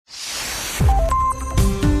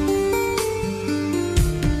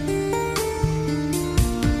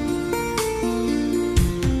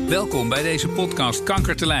Welkom bij deze podcast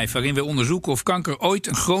Kanker te lijf, waarin we onderzoeken of kanker ooit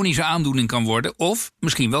een chronische aandoening kan worden of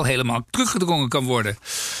misschien wel helemaal teruggedrongen kan worden.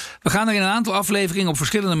 We gaan er in een aantal afleveringen op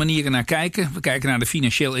verschillende manieren naar kijken. We kijken naar de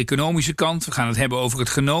financieel-economische kant. We gaan het hebben over het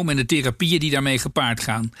genoom en de therapieën die daarmee gepaard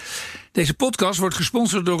gaan. Deze podcast wordt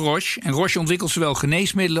gesponsord door Roche. En Roche ontwikkelt zowel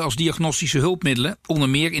geneesmiddelen als diagnostische hulpmiddelen, onder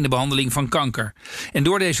meer in de behandeling van kanker. En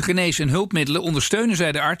door deze genees- en hulpmiddelen ondersteunen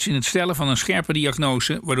zij de arts in het stellen van een scherpe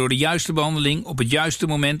diagnose, waardoor de juiste behandeling op het juiste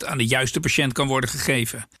moment aan de juiste patiënt kan worden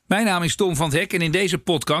gegeven. Mijn naam is Tom van 't Hek en in deze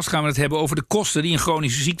podcast gaan we het hebben over de kosten die een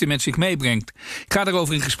chronische ziekte met zich meebrengt. Ik ga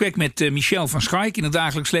daarover in gesprek met Michel van Schaik, in het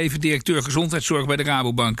dagelijks leven directeur gezondheidszorg bij de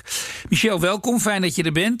Rabobank. Michel, welkom, fijn dat je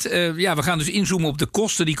er bent. We gaan dus inzoomen op de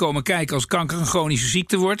kosten die komen kijken als kanker een chronische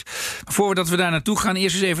ziekte wordt. Maar voordat we daar naartoe gaan,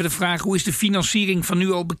 eerst eens even de vraag: hoe is de financiering van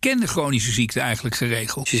nu al bekende chronische ziekten eigenlijk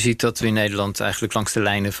geregeld? Je ziet dat we in Nederland eigenlijk langs de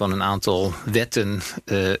lijnen van een aantal wetten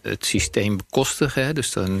het systeem bekostigen. Hè.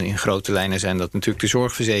 Dus dan in grote lijnen zijn dat natuurlijk de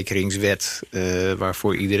zorgverzekeringswet,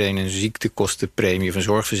 waarvoor iedereen een ziektekostenpremie of een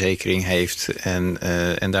zorgverzekering heeft.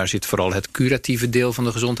 En daar zit vooral het curatieve deel van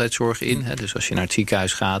de gezondheidszorg in. Hè. Dus als je naar het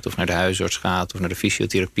ziekenhuis gaat of naar de huisarts gaat of naar de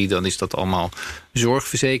fysiotherapie, dan is dat allemaal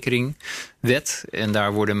zorgverzekering. Wet. En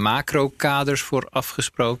daar worden macrokaders voor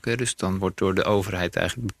afgesproken. Dus dan wordt door de overheid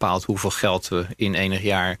eigenlijk bepaald hoeveel geld we in enig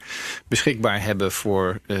jaar beschikbaar hebben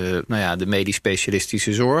voor de medisch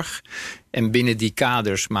specialistische zorg. En binnen die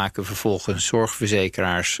kaders maken vervolgens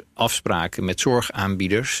zorgverzekeraars afspraken met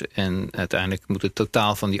zorgaanbieders. En uiteindelijk moet het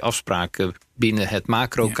totaal van die afspraken binnen het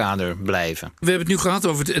macrokader blijven. We hebben het nu gehad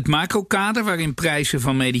over het macrokader, waarin prijzen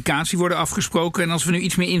van medicatie worden afgesproken. En als we nu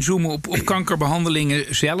iets meer inzoomen op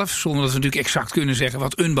kankerbehandelingen zelf, zonder dat we natuurlijk exact kunnen zeggen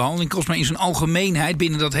wat een behandeling kost, maar in zijn algemeenheid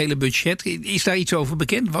binnen dat hele budget, is daar iets over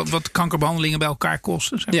bekend? Wat kankerbehandelingen bij elkaar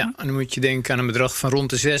kosten? Zeg maar? Ja, en dan moet je denken aan een bedrag van rond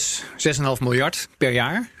de 6,5 miljard per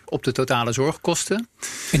jaar op de totale zorgkosten.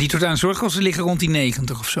 En die totale zorgkosten liggen rond die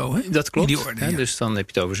 90 of zo, hè? Dat klopt. In die orde, ja. Dus dan heb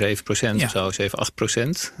je het over 7% of zo,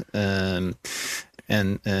 7-8%.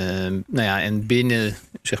 En binnen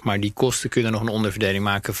zeg maar, die kosten kun je nog een onderverdeling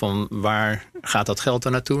maken van waar gaat dat geld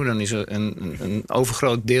dan naartoe. Dan is er een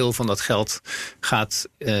overgroot deel van dat geld gaat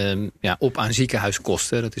op aan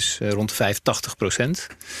ziekenhuiskosten. Dat is rond 85%.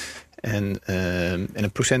 En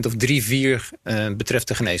een procent of 3-4 betreft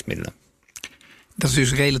de geneesmiddelen. Dat is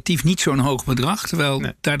dus relatief niet zo'n hoog bedrag. Terwijl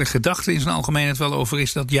daar de gedachte in zijn algemeenheid wel over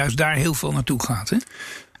is dat juist daar heel veel naartoe gaat. Hè?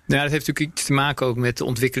 Nou, dat heeft natuurlijk iets te maken ook met de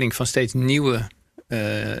ontwikkeling van steeds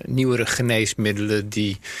nieuwere geneesmiddelen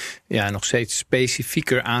die nog steeds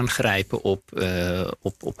specifieker aangrijpen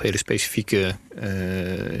op hele specifieke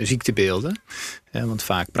ziektebeelden. Want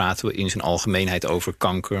vaak praten we in zijn algemeenheid over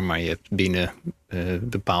kanker, maar je hebt binnen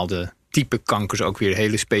bepaalde type kankers ook weer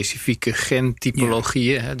hele specifieke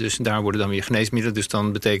gentypologieën. Ja. Dus daar worden dan weer geneesmiddelen. Dus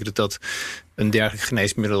dan betekent het dat een dergelijk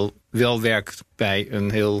geneesmiddel wel werkt bij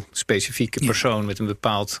een heel specifieke persoon met een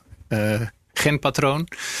bepaald genpatroon.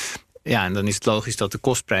 Ja, en dan is het logisch dat de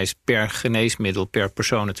kostprijs per geneesmiddel, per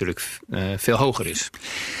persoon natuurlijk veel hoger is.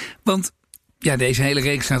 Want deze hele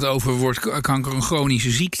reeks gaat over, wordt kanker een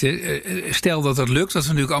chronische ziekte? Stel dat lukt, dat we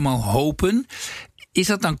natuurlijk allemaal hopen. Is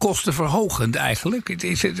dat dan kostenverhogend eigenlijk?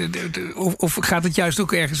 Of gaat het juist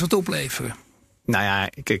ook ergens wat opleveren? Nou ja,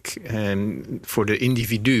 kijk, voor de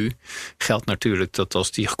individu geldt natuurlijk dat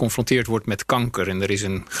als die geconfronteerd wordt met kanker en er is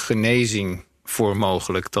een genezing voor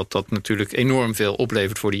mogelijk, dat natuurlijk enorm veel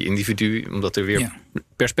oplevert voor die individu, omdat er weer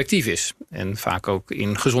perspectief is. En vaak ook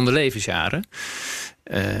in gezonde levensjaren.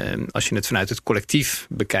 Als je het vanuit het collectief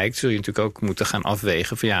bekijkt, zul je natuurlijk ook moeten gaan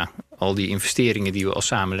afwegen van al die investeringen die we als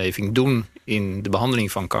samenleving doen in de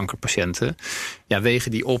behandeling van kankerpatiënten,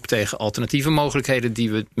 wegen die op tegen alternatieve mogelijkheden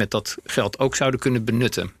die we met dat geld ook zouden kunnen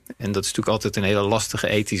benutten. En dat is natuurlijk altijd een hele lastige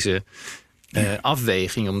ethische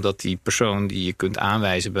afweging, omdat die persoon die je kunt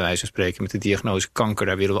aanwijzen, bij wijze van spreken met de diagnose kanker,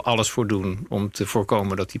 daar willen we alles voor doen om te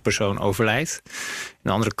voorkomen dat die persoon overlijdt. Aan de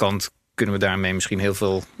andere kant kunnen we daarmee misschien heel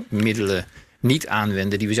veel middelen niet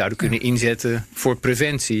aanwenden die we zouden kunnen inzetten voor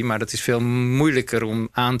preventie. Maar dat is veel moeilijker om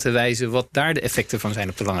aan te wijzen wat daar de effecten van zijn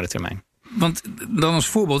op de langere termijn. Want dan als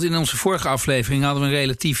voorbeeld, in onze vorige aflevering hadden we een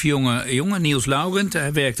relatief jonge jongen, Niels Laurent.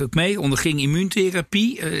 Hij werkte ook mee, onderging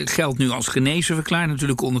immuuntherapie. Geldt nu als genezen verklaard,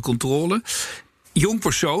 natuurlijk onder controle. Jong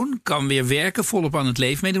persoon kan weer werken, volop aan het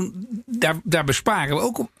leven meedoen. Daar besparen we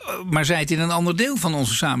ook, maar zij het in een ander deel van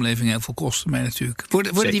onze samenleving heel veel kosten mee natuurlijk.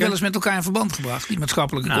 Worden die wel eens met elkaar in verband gebracht, die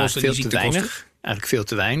maatschappelijke kosten en die ziektekosten? Eigenlijk veel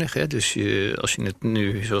te weinig. Hè? Dus als je het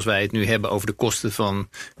nu, zoals wij het nu hebben over de kosten van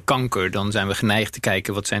kanker, dan zijn we geneigd te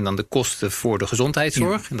kijken wat zijn dan de kosten voor de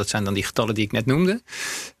gezondheidszorg. Ja. En dat zijn dan die getallen die ik net noemde.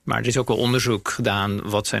 Maar er is ook wel onderzoek gedaan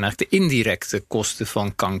wat zijn eigenlijk de indirecte kosten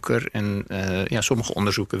van kanker. En sommige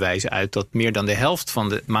onderzoeken wijzen uit dat meer dan de helft van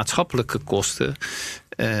de maatschappelijke kosten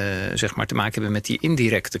zeg maar te maken hebben met die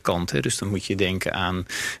indirecte kant. Hè. Dus dan moet je denken aan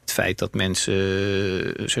het feit dat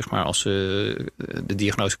mensen, zeg maar, als ze de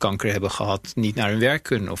diagnose kanker hebben gehad, niet naar hun werk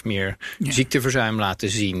kunnen of meer ziekteverzuim laten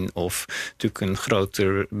zien. Of natuurlijk een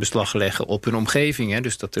groter beslag leggen op hun omgeving. Hè.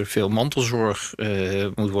 Dus dat er veel mantelzorg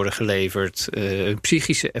moet worden geleverd.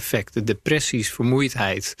 Psychische effecten, depressies,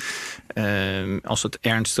 vermoeidheid. Als het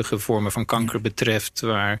ernstige vormen van kanker betreft,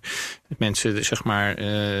 waar mensen zeg maar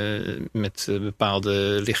met bepaalde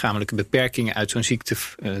lichamelijke beperkingen uit zo'n ziekte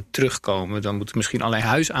terugkomen, dan moeten misschien allerlei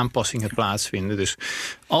huisaanpassingen plaatsvinden. Dus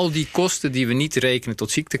al die kosten die we niet rekenen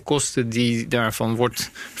tot ziektekosten, die daarvan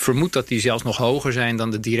wordt vermoed dat die zelfs nog hoger zijn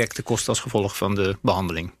dan de directe kosten als gevolg van de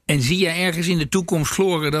behandeling. En zie je ergens in de toekomst,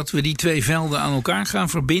 Floren, dat we die twee velden aan elkaar gaan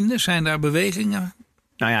verbinden? Zijn daar bewegingen?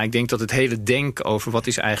 Nou ja, ik denk dat het hele denken over wat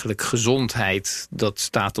is eigenlijk gezondheid, dat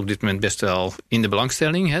staat op dit moment best wel in de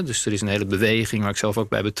belangstelling. Hè? Dus er is een hele beweging waar ik zelf ook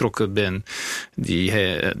bij betrokken ben.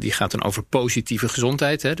 Die gaat dan over positieve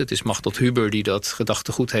gezondheid. Hè? Dat is Machteld Huber die dat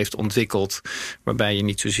gedachtegoed heeft ontwikkeld. Waarbij je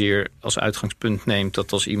niet zozeer als uitgangspunt neemt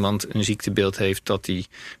dat als iemand een ziektebeeld heeft, dat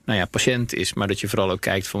hij patiënt is. Maar dat je vooral ook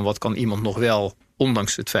kijkt van wat kan iemand nog wel,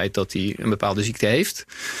 ondanks het feit dat hij een bepaalde ziekte heeft.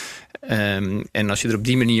 En als je er op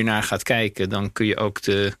die manier naar gaat kijken, dan kun je ook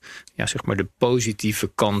de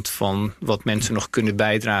positieve kant van wat mensen nog kunnen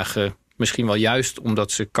bijdragen, misschien wel juist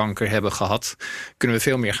omdat ze kanker hebben gehad, kunnen we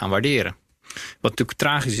veel meer gaan waarderen. Wat natuurlijk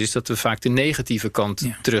tragisch is, dat we vaak de negatieve kant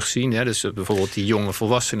terugzien. Hè? Dus bijvoorbeeld die jonge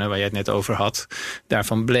volwassenen waar jij het net over had.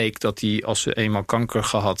 Daarvan bleek dat die, als ze eenmaal kanker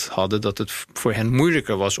gehad hadden, dat het voor hen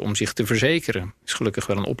moeilijker was om zich te verzekeren. Er is gelukkig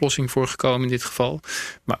wel een oplossing voor gekomen in dit geval.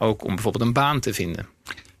 Maar ook om bijvoorbeeld een baan te vinden.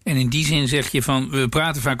 En in die zin zeg je van, we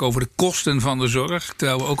praten vaak over de kosten van de zorg,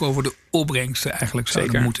 terwijl we ook over de opbrengsten eigenlijk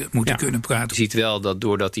zouden moeten kunnen praten. Je ziet wel dat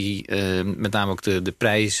doordat die met name ook de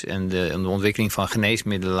prijs en de ontwikkeling van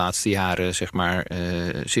geneesmiddelen de laatste jaren zeg maar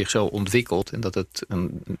zich zo ontwikkelt en dat er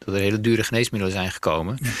hele dure geneesmiddelen zijn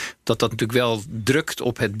gekomen, dat natuurlijk wel drukt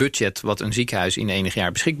op het budget wat een ziekenhuis in enig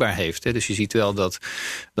jaar beschikbaar heeft. Hè. Dus je ziet wel dat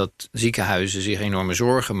ziekenhuizen zich enorme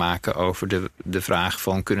zorgen maken over de vraag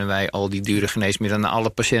van, kunnen wij al die dure geneesmiddelen aan alle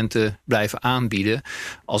patiënten blijven aanbieden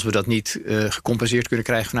als we dat niet gecompenseerd kunnen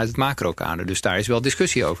krijgen vanuit het macro-kader. Dus daar is wel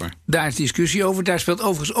discussie over. Daar is discussie over. Daar speelt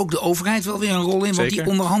overigens ook de overheid wel weer een rol in. Want die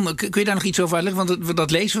onderhandelen, kun je daar nog iets over uitleggen? Want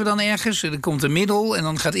dat lezen we dan ergens. Er komt een middel en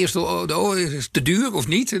dan gaat eerst is het te duur of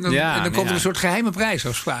niet? En dan komt er een soort geheime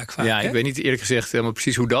prijsafspraak vaak. Ja, ik weet niet eerlijk gezegd helemaal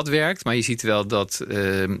precies hoe dat werkt. Maar je ziet wel dat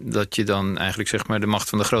je dan eigenlijk zeg maar de macht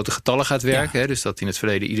van de grote getallen gaat werken. Hè? Dus dat in het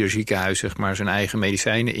verleden ieder ziekenhuis zeg maar zijn eigen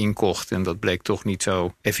medicijnen inkocht. En dat bleek toch niet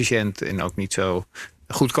zo efficiënt en ook niet zo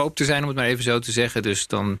goedkoop te zijn, om het maar even zo te zeggen. Dus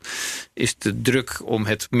dan is de druk om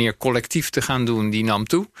het meer collectief te gaan doen, die nam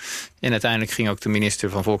toe. En uiteindelijk ging ook de minister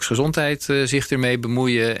van Volksgezondheid zich ermee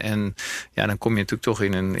bemoeien. En dan kom je natuurlijk toch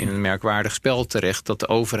in een merkwaardig spel terecht, dat de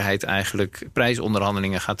overheid eigenlijk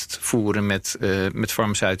prijsonderhandelingen gaat voeren met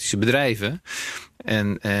farmaceutische bedrijven.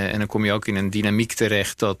 En dan kom je ook in een dynamiek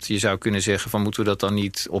terecht dat je zou kunnen zeggen van, moeten we dat dan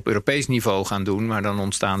niet op Europees niveau gaan doen? Maar dan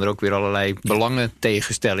ontstaan er ook weer allerlei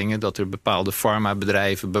belangentegenstellingen, dat er bepaalde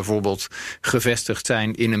farmabedrijven bijvoorbeeld gevestigd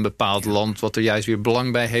zijn in een bepaald land, wat er juist weer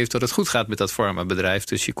belang bij heeft dat het goed gaat met dat farmabedrijf.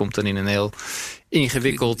 Dus je komt dan in een heel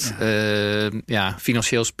ingewikkeld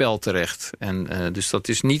financieel spel terecht. En dus dat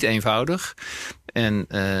is niet eenvoudig.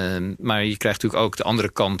 Maar je krijgt natuurlijk ook de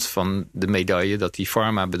andere kant van de medaille, dat die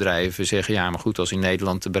farmabedrijven zeggen, ja, maar goed, als in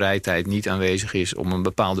Nederland de bereidheid niet aanwezig is om een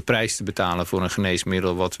bepaalde prijs te betalen voor een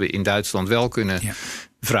geneesmiddel, wat we in Duitsland wel kunnen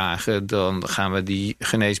vragen, dan gaan we die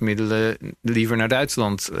geneesmiddelen liever naar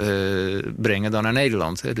Duitsland brengen dan naar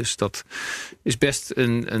Nederland. Hè. Dus dat is best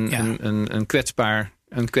een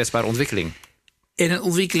kwetsbare ontwikkeling. En een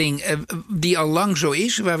ontwikkeling die al lang zo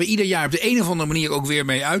is, waar we ieder jaar op de een of andere manier ook weer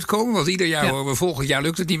mee uitkomen. Want ieder jaar horen we, volgend jaar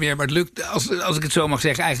lukt het niet meer. Maar het lukt, als ik het zo mag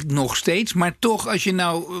zeggen, eigenlijk nog steeds. Maar toch, als je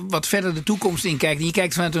nou wat verder de toekomst in kijkt en je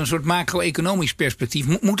kijkt vanuit een soort macro-economisch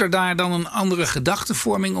perspectief, moet er daar dan een andere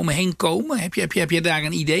gedachtenvorming omheen komen? Heb je daar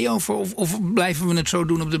een idee over? Of blijven we het zo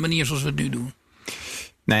doen op de manier zoals we het nu doen?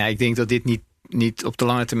 Nou ja, ik denk dat dit niet op de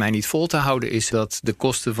lange termijn niet vol te houden is, dat de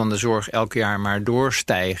kosten van de zorg elk jaar maar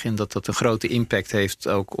doorstijgen en dat een grote impact heeft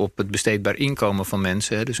ook op het besteedbaar inkomen van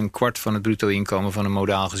mensen. Dus 1/4 van het bruto inkomen van een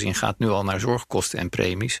modaal gezin gaat nu al naar zorgkosten en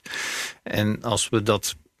premies. En als we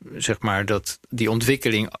dat zeg maar, dat die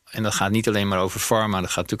ontwikkeling, en dat gaat niet alleen maar over pharma, dat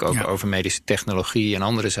gaat natuurlijk ook over medische technologie en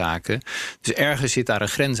andere zaken. Dus ergens zit daar een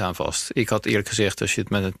grens aan vast. Ik had eerlijk gezegd, als je het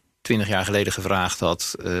met 20 jaar geleden gevraagd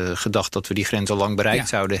had, gedacht dat we die grens al lang bereikt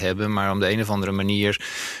zouden hebben. Maar om de een of andere manier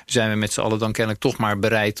zijn we met z'n allen dan kennelijk toch maar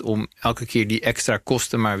bereid om elke keer die extra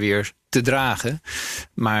kosten maar weer te dragen.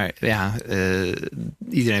 Maar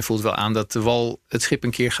iedereen voelt wel aan dat de wal het schip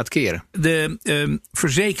een keer gaat keren. De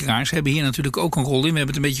verzekeraars hebben hier natuurlijk ook een rol in. We hebben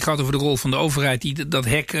het een beetje gehad over de rol van de overheid die dat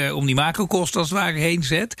hek om die macrokosten als het ware heen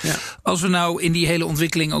zet. Ja. Als we nou in die hele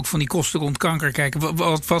ontwikkeling ook van die kosten rond kanker kijken,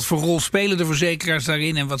 wat voor rol spelen de verzekeraars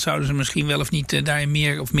daarin en wat zouden ze misschien wel of niet daarin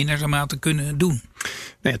meer of minder mate kunnen doen?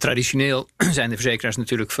 Nou ja, traditioneel zijn de verzekeraars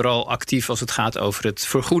natuurlijk vooral actief als het gaat over het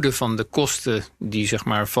vergoeden van de kosten die zeg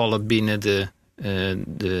maar vallen binnen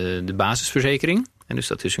de basisverzekering. En dus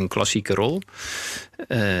dat is hun klassieke rol.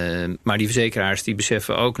 Maar die verzekeraars die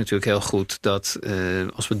beseffen ook natuurlijk heel goed dat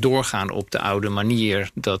als we doorgaan op de oude manier,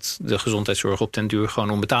 dat de gezondheidszorg op den duur gewoon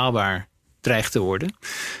onbetaalbaar dreigt te worden.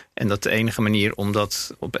 En dat de enige manier om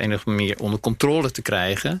dat op enige manier onder controle te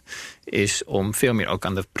krijgen is om veel meer ook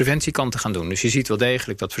aan de preventiekant te gaan doen. Dus je ziet wel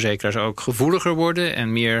degelijk dat verzekeraars ook gevoeliger worden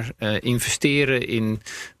en meer investeren in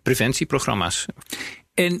preventieprogramma's.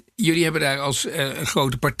 En jullie hebben daar als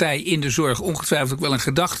grote partij in de zorg ongetwijfeld ook wel een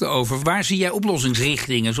gedachte over. Waar zie jij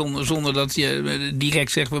oplossingsrichtingen zonder dat je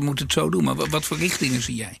direct zegt we moeten het zo doen? Maar wat voor richtingen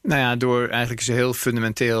zie jij? Nou ja, door eigenlijk eens heel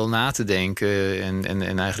fundamenteel na te denken.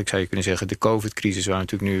 En eigenlijk zou je kunnen zeggen de COVID-crisis waar we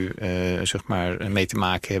natuurlijk nu zeg maar mee te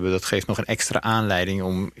maken hebben. Dat geeft nog een extra aanleiding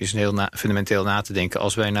om eens heel fundamenteel na te denken.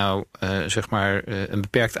 Als wij nou zeg maar een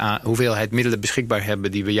beperkt hoeveelheid middelen beschikbaar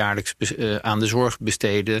hebben die we jaarlijks aan de zorg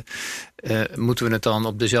besteden. Moeten we het dan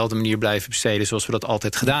op dezelfde manier blijven besteden zoals we dat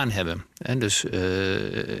altijd gedaan hebben.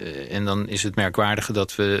 En dan is het merkwaardige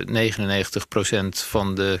dat we 99%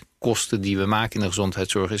 van de kosten die we maken in de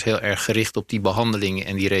gezondheidszorg is heel erg gericht op die behandelingen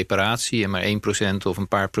en die reparatie en maar 1% of een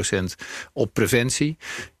paar procent op preventie.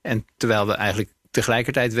 En terwijl we eigenlijk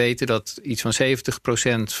tegelijkertijd weten dat iets van 70%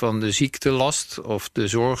 van de ziektelast of de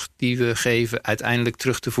zorg die we geven uiteindelijk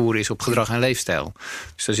terug te voeren is op gedrag en leefstijl.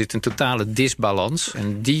 Dus daar zit een totale disbalans.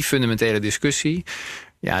 En die fundamentele discussie,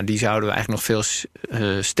 ja, die zouden we eigenlijk nog veel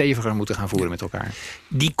steviger moeten gaan voeren met elkaar.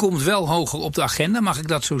 Die komt wel hoger op de agenda, mag ik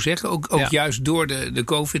dat zo zeggen? Ook juist door de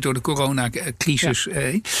COVID, door de coronacrisis.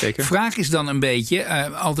 Ja, zeker. Vraag is dan een beetje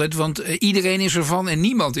altijd, want iedereen is ervan en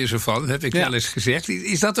niemand is ervan, heb ik wel eens gezegd.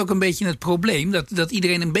 Is dat ook een beetje het probleem? Dat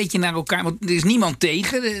iedereen een beetje naar elkaar, want er is niemand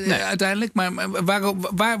tegen uiteindelijk.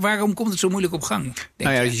 Maar waarom komt het zo moeilijk op gang?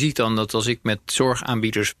 Je ziet dan dat als ik met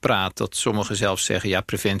zorgaanbieders praat, dat sommigen zelfs zeggen, ja,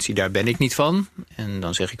 preventie, daar ben ik niet van. En dan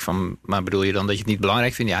zeg ik van, maar bedoel je dan dat je het niet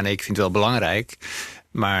belangrijk vindt? Ja, nee, ik vind het wel belangrijk.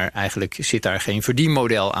 Maar eigenlijk zit daar geen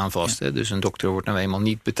verdienmodel aan vast. Hè? Dus een dokter wordt nou eenmaal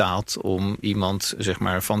niet betaald om iemand zeg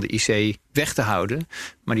maar, van de IC weg te houden.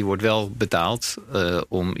 Maar die wordt wel betaald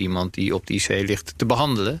om iemand die op de IC ligt te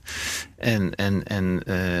behandelen.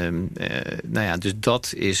 Dus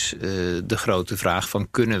dat is de grote vraag van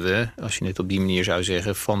kunnen we, als je het op die manier zou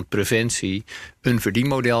zeggen, van preventie een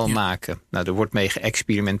verdienmodel maken. Nou, er wordt mee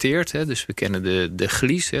geëxperimenteerd. Hè? Dus we kennen de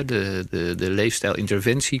GLIS, hè? de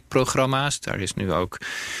leefstijlinterventieprogramma's. Daar is nu ook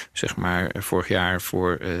zeg maar vorig jaar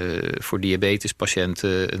voor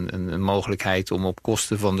diabetespatiënten een mogelijkheid om op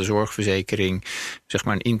kosten van de zorgverzekering zeg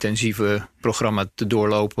maar een intensieve programma te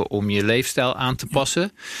doorlopen om je leefstijl aan te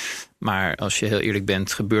passen. Maar als je heel eerlijk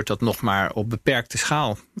bent, gebeurt dat nog maar op beperkte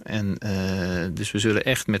schaal. En dus we zullen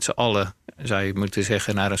echt met z'n allen, zou je moeten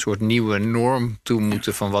zeggen, naar een soort nieuwe norm toe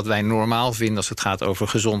moeten van wat wij normaal vinden als het gaat over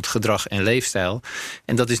gezond gedrag en leefstijl.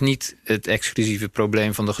 En dat is niet het exclusieve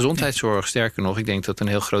probleem van de gezondheidszorg. Sterker nog, ik denk dat een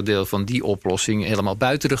heel groot deel van die oplossing helemaal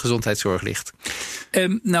buiten de gezondheidszorg ligt.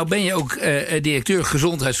 Nou ben je ook directeur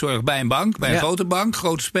gezondheidszorg bij een bank, bij een grote bank,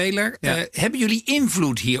 grote speler. Ja. Hebben jullie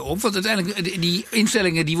invloed hierop? Want uiteindelijk, die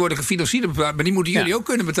instellingen die worden gefinancierd, maar die moeten jullie ook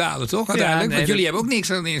kunnen betalen, toch? Uiteindelijk, want jullie hebben ook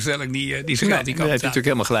niks aan de instelling die zijn geld die kan betalen. Daar heb je natuurlijk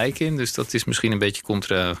helemaal gelijk in. Dus dat is misschien een beetje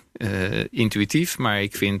contra-intuïtief. Maar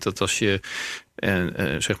ik vind dat als je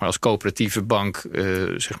zeg maar als coöperatieve bank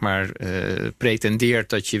pretendeert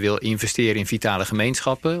dat je wil investeren in vitale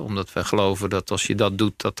gemeenschappen. Omdat we geloven dat als je dat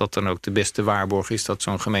doet, dat dan ook de beste waarborg is dat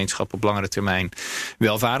zo'n gemeenschap op langere termijn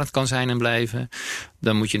welvarend kan zijn en blijven.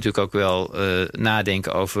 Dan moet je natuurlijk ook wel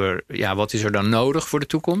nadenken over wat is er dan nodig voor de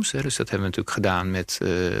toekomst. Hè? Dus dat hebben we natuurlijk gedaan met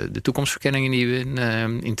de toekomstverkenningen die we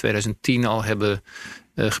in 2010 al hebben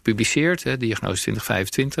gepubliceerd, Diagnose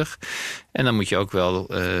 2025. En dan moet je ook wel,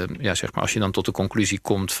 zeg maar, als je dan tot de conclusie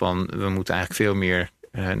komt van we moeten eigenlijk veel meer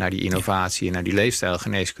naar die innovatie en naar die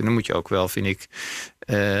leefstijlgeneeskunde, moet je ook wel, vind ik,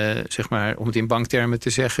 zeg maar, om het in banktermen te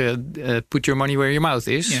zeggen, put your money where your mouth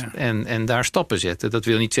is. Ja. En daar stappen zetten. Dat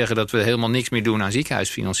wil niet zeggen dat we helemaal niks meer doen aan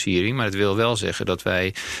ziekenhuisfinanciering, maar het wil wel zeggen dat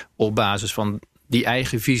wij op basis van die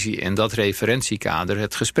eigen visie en dat referentiekader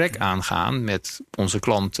het gesprek aangaan met onze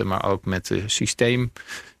klanten, maar ook met de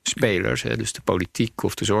systeemspelers, dus de politiek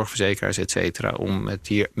of de zorgverzekeraars, et cetera, om het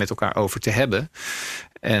hier met elkaar over te hebben.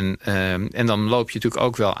 En dan loop je natuurlijk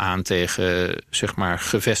ook wel aan tegen, zeg maar,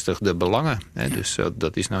 gevestigde belangen. Hè? Ja. Dus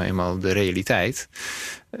dat is nou eenmaal de realiteit.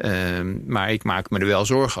 Maar ik maak me er wel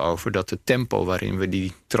zorgen over dat het tempo waarin we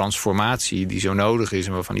die transformatie die zo nodig is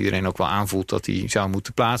en waarvan iedereen ook wel aanvoelt dat die zou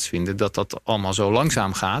moeten plaatsvinden, dat allemaal zo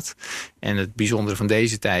langzaam gaat. En het bijzondere van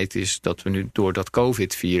deze tijd is dat we nu door dat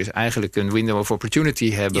COVID-virus eigenlijk een window of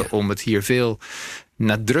opportunity hebben om het hier veel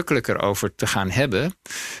nadrukkelijker over te gaan hebben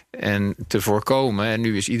en te voorkomen. En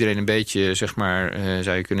nu is iedereen een beetje, zeg maar,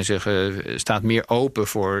 zou je kunnen zeggen, staat meer open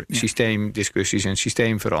voor systeemdiscussies en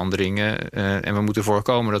systeemveranderingen. En we moeten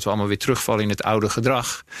voorkomen dat we allemaal weer terugvallen in het oude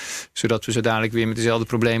gedrag, zodat we zo dadelijk weer met dezelfde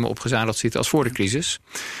problemen opgezadeld zitten als voor de crisis.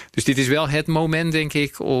 Dus dit is wel het moment, denk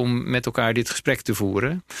ik, om met elkaar dit gesprek te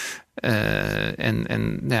voeren.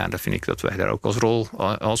 Dan vind ik dat wij daar ook als rol,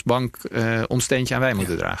 als bank, ons steentje aan bij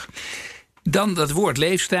moeten dragen. Dan dat woord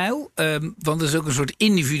leefstijl, want dat is ook een soort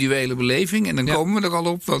individuele beleving. En dan komen we er al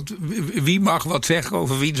op, want wie mag wat zeggen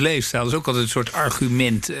over wiens leefstijl? Dat is ook altijd een soort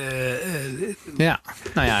argument. Ja,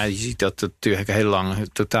 nou ja, je ziet dat het natuurlijk heel lang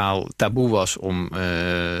totaal taboe was om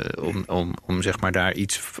zeg maar daar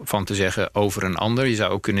iets van te zeggen over een ander. Je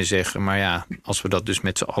zou ook kunnen zeggen, maar ja, als we dat dus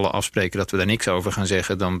met z'n allen afspreken dat we daar niks over gaan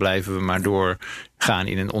zeggen, dan blijven we maar doorgaan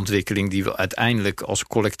in een ontwikkeling die we uiteindelijk als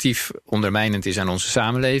collectief ondermijnend is aan onze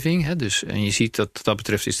samenleving. Hè? Dus, en je ziet dat wat dat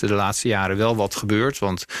betreft is er de laatste jaren wel wat gebeurd.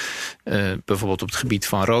 Want bijvoorbeeld op het gebied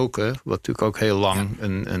van roken, wat natuurlijk ook heel lang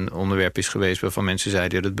een onderwerp is geweest waarvan mensen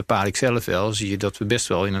zeiden, dat bepaal ik zelf wel, zie je dat we best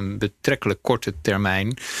wel in een betrekkelijk korte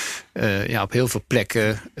termijn op heel veel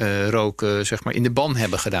plekken roken, zeg maar, in de ban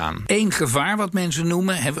hebben gedaan. Eén gevaar wat mensen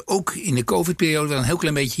noemen, hebben we ook in de COVID-periode wel een heel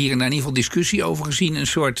klein beetje hier en daar in ieder geval discussie over gezien. Een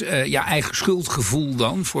soort eigen schuldgevoel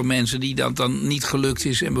dan voor mensen die dat dan niet gelukt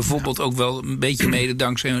is. En bijvoorbeeld ook wel een beetje mede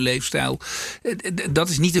dankzij hun leefstijl. Dat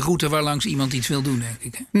is niet de route waar langs iemand iets wil doen,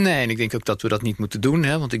 denk ik. Hè? Nee, en ik denk ook dat we dat niet moeten doen.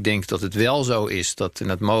 Hè? Want ik denk dat het wel zo is, en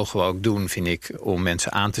dat mogen we ook doen, vind ik, om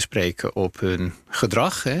mensen aan te spreken op hun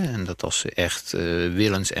gedrag. Hè? En dat als ze echt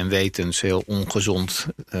willens en wetens heel ongezond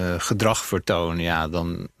gedrag vertonen, ja,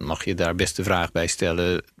 dan mag je daar best de vraag bij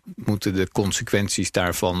stellen, moeten de consequenties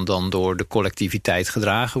daarvan dan door de collectiviteit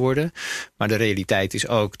gedragen worden? Maar de realiteit is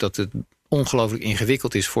ook dat het ongelooflijk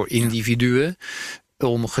ingewikkeld is voor individuen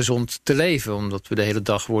om gezond te leven. Omdat we de hele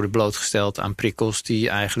dag worden blootgesteld aan prikkels die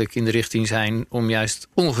eigenlijk in de richting zijn om juist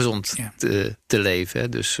ongezond te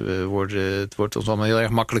leven. Dus het wordt ons allemaal heel erg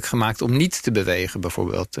makkelijk gemaakt om niet te bewegen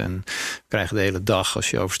bijvoorbeeld. En we krijgen de hele dag, als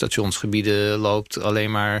je over stationsgebieden loopt,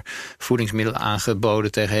 alleen maar voedingsmiddelen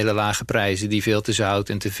aangeboden tegen hele lage prijzen die veel te zout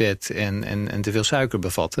en te vet en te veel suiker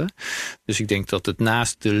bevatten. Dus ik denk dat het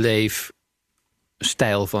naast de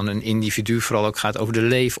leefstijl van een individu vooral ook gaat over de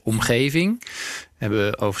leefomgeving. We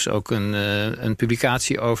hebben overigens ook een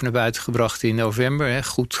publicatie over naar buiten gebracht in november. Hè.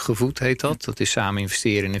 Goed gevoed heet dat. Dat is samen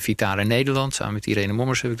investeren in een vitale Nederland. Samen met Irene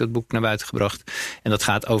Mommers heb ik dat boek naar buiten gebracht. En dat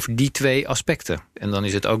gaat over die twee aspecten. En dan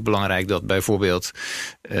is het ook belangrijk dat bijvoorbeeld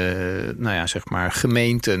zeg maar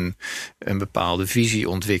gemeenten een bepaalde visie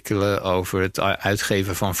ontwikkelen over het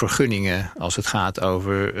uitgeven van vergunningen als het gaat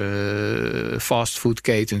over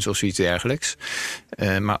fastfoodketens of zoiets dergelijks.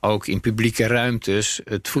 Maar ook in publieke ruimtes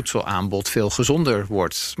het voedselaanbod veel gezonder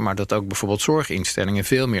wordt. Maar dat ook bijvoorbeeld zorginstellingen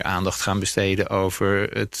veel meer aandacht gaan besteden over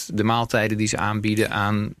de maaltijden die ze aanbieden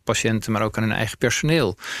aan patiënten, maar ook aan hun eigen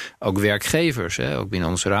personeel. Ook werkgevers. Hè. Ook binnen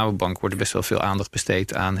onze Rabobank wordt best wel veel aandacht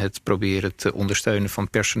besteed aan het proberen te ondersteunen van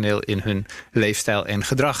personeel in hun leefstijl en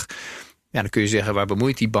gedrag. Ja, dan kun je zeggen, waar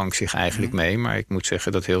bemoeit die bank zich eigenlijk mee? Maar ik moet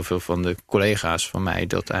zeggen dat heel veel van de collega's van mij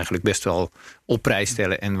dat eigenlijk best wel op prijs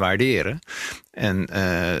stellen en waarderen. En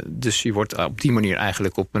dus je wordt op die manier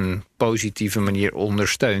eigenlijk op een positieve manier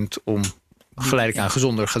ondersteund om geleidelijk aan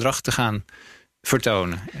gezonder gedrag te gaan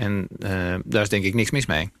vertonen. En daar is denk ik niks mis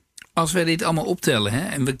mee. Als wij dit allemaal optellen, hè,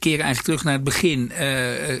 en we keren eigenlijk terug naar het begin.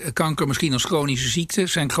 Kanker misschien als chronische ziekte,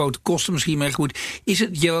 zijn grote kosten misschien maar goed. Is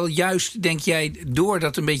het wel juist, denk jij, door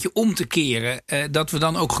dat een beetje om te keren, dat we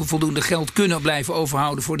dan ook voldoende geld kunnen blijven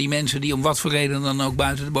overhouden voor die mensen die om wat voor reden dan ook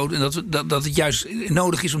buiten de boot. En dat het juist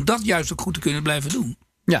nodig is om dat juist ook goed te kunnen blijven doen?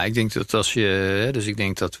 Ja, ik denk dat dus ik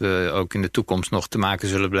denk dat we ook in de toekomst nog te maken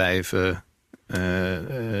zullen blijven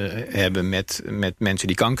hebben met mensen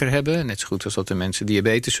die kanker hebben. Net zo goed als dat de mensen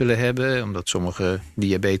diabetes zullen hebben. Omdat sommige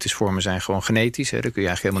diabetesvormen zijn gewoon genetisch. Daar kun je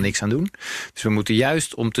eigenlijk helemaal niks aan doen. Dus we moeten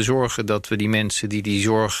juist om te zorgen dat we die mensen die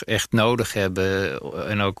zorg echt nodig hebben,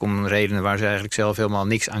 en ook om redenen waar ze eigenlijk zelf helemaal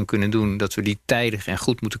niks aan kunnen doen, dat we die tijdig en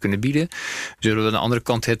goed moeten kunnen bieden. Zullen we aan de andere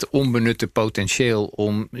kant het onbenutte potentieel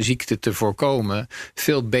om ziekte te voorkomen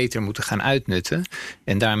veel beter moeten gaan uitnutten.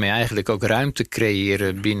 En daarmee eigenlijk ook ruimte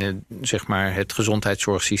creëren binnen, zeg maar, het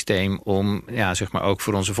gezondheidszorgsysteem om, zeg maar, ook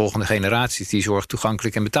voor onze volgende generaties die zorg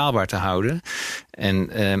toegankelijk en betaalbaar te houden.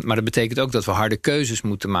 Maar dat betekent ook dat we harde keuzes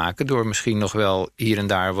moeten maken door misschien nog wel hier en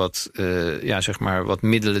daar wat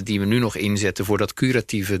middelen die we nu nog inzetten voor dat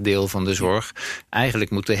curatieve deel van de zorg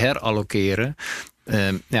eigenlijk moeten herallokeren.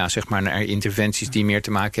 Zeg maar naar interventies die meer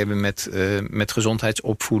te maken hebben met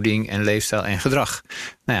gezondheidsopvoeding en leefstijl en gedrag.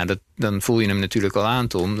 Dan voel je hem natuurlijk al aan,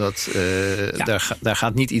 Tom, dat daar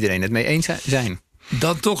gaat niet iedereen het mee eens zijn.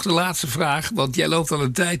 Dan toch de laatste vraag, want jij loopt al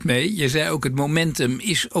een tijd mee. Je zei ook, het momentum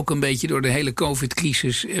is ook een beetje door de hele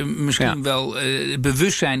COVID-crisis misschien wel,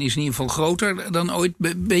 bewustzijn is in ieder geval groter dan ooit.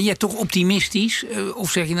 Ben jij toch optimistisch?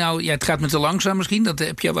 Of zeg je nou, het gaat me te langzaam misschien, dat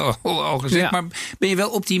heb je wel al gezegd. Ja. Maar ben je wel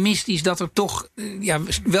optimistisch dat er toch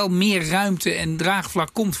wel meer ruimte en draagvlak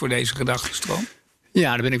komt voor deze gedachtenstroom?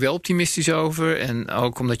 Ja, daar ben ik wel optimistisch over. En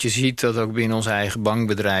ook omdat je ziet dat ook binnen onze eigen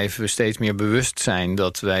bankbedrijven we steeds meer bewust zijn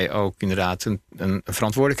dat wij ook inderdaad een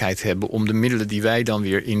verantwoordelijkheid hebben om de middelen die wij dan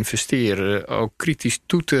weer investeren ook kritisch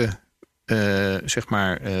toe te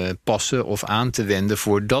passen of aan te wenden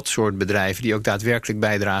voor dat soort bedrijven die ook daadwerkelijk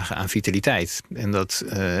bijdragen aan vitaliteit. En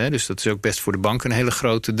dus dat is ook best voor de bank een hele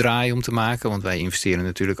grote draai om te maken, want wij investeren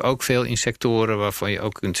natuurlijk ook veel in sectoren waarvan je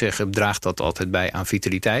ook kunt zeggen, draagt dat altijd bij aan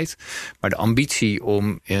vitaliteit. Maar de ambitie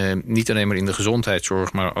om niet alleen maar in de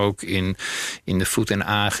gezondheidszorg, maar ook in de food en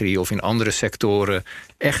agri of in andere sectoren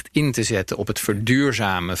echt in te zetten op het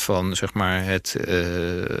verduurzamen van, zeg maar,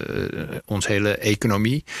 ons hele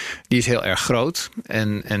economie, die is heel erg groot.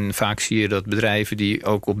 En vaak zie je dat bedrijven die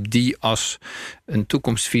ook op die as een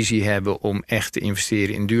toekomstvisie hebben om echt te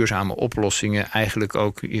investeren in duurzame oplossingen, eigenlijk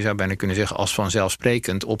ook, je zou bijna kunnen zeggen, als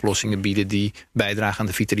vanzelfsprekend oplossingen bieden die bijdragen aan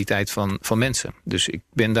de vitaliteit van mensen. Dus ik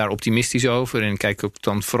ben daar optimistisch over en kijk ook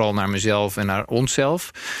dan vooral naar mezelf en naar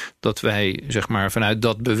onszelf, dat wij, zeg maar, vanuit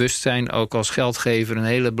dat bewustzijn ook als geldgever een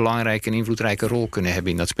hele belangrijke en invloedrijke rol kunnen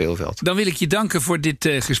hebben in dat speelveld. Dan wil ik je danken voor dit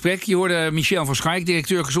gesprek. Je hoorde Michel van Schaik,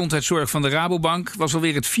 directeur gezondheidszorg van de Rabobank. Was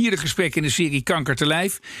alweer het 4e gesprek in de serie Kanker te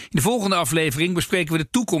lijf. In de volgende aflevering bespreken we de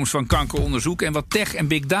toekomst van kankeronderzoek en wat tech en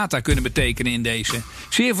big data kunnen betekenen in deze.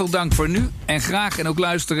 Zeer veel dank voor nu en graag en ook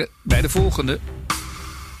luisteren bij de volgende.